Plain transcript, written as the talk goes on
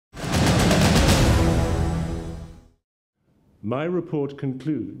My report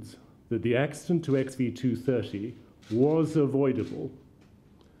concludes that the accident to XV-230 was avoidable,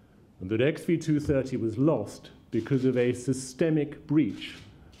 and that XV-230 was lost because of a systemic breach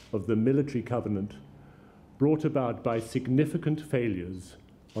of the military covenant brought about by significant failures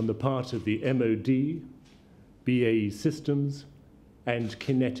on the part of the MOD, BAE Systems, and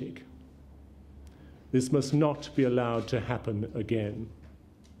Kinetic. This must not be allowed to happen again.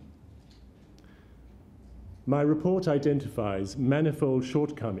 My report identifies manifold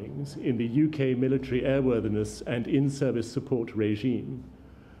shortcomings in the UK military airworthiness and in-service support regime,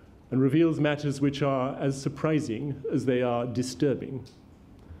 and reveals matters which are as surprising as they are disturbing.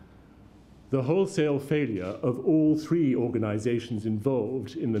 The wholesale failure of all three organizations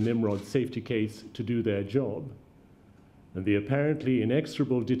involved in the Nimrod safety case to do their job, and the apparently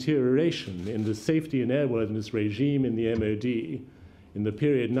inexorable deterioration in the safety and airworthiness regime in the MOD in the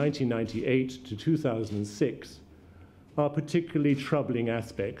period 1998 to 2006 are particularly troubling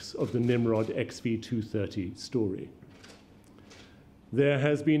aspects of the Nimrod XV-230 story. There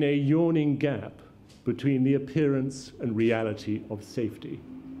has been a yawning gap between the appearance and reality of safety.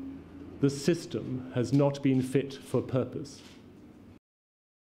 The system has not been fit for purpose.